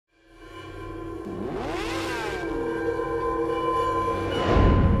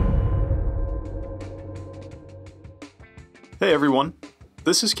Hey everyone,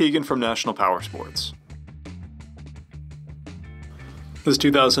 this is Keegan from National Powersports. This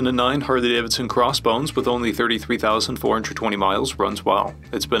 2009 Harley-Davidson Crossbones with only 33,420 miles runs well.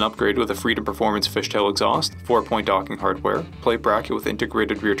 It's been upgraded with a Freedom Performance fishtail exhaust, 4-point docking hardware, plate bracket with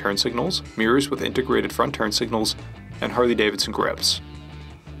integrated rear turn signals, mirrors with integrated front turn signals, and Harley-Davidson grips.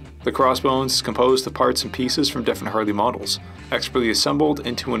 The Crossbones is composed of parts and pieces from different Harley models, expertly assembled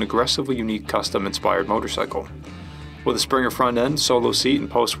into an aggressively unique custom-inspired motorcycle. With a Springer front end, solo seat, and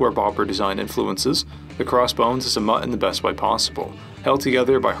post-war bobber design influences, the Crossbones is a mutt in the best way possible, held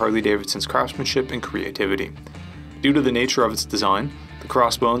together by Harley-Davidson's craftsmanship and creativity. Due to the nature of its design, the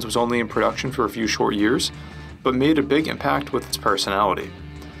Crossbones was only in production for a few short years, but made a big impact with its personality.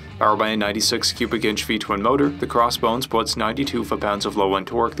 Powered by a 96 cubic inch V-twin motor, the Crossbones puts 92 foot-pounds of low-end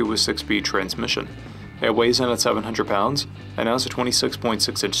torque through a 6-speed transmission. It weighs in at 700 pounds and has a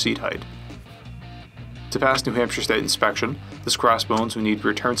 26.6 inch seat height. To pass New Hampshire State inspection, this Crossbones will need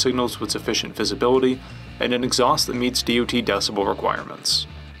rear turn signals with sufficient visibility and an exhaust that meets DOT decibel requirements.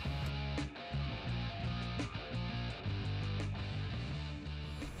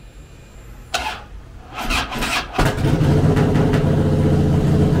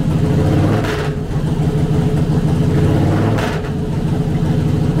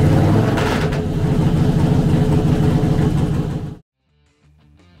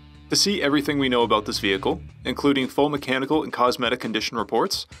 To see everything we know about this vehicle, including full mechanical and cosmetic condition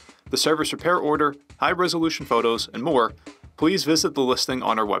reports, the service repair order, high-resolution photos, and more, please visit the listing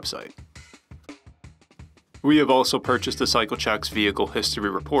on our website. We have also purchased the CycleCheck's Vehicle History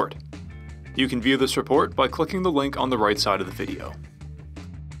Report. You can view this report by clicking the link on the right side of the video.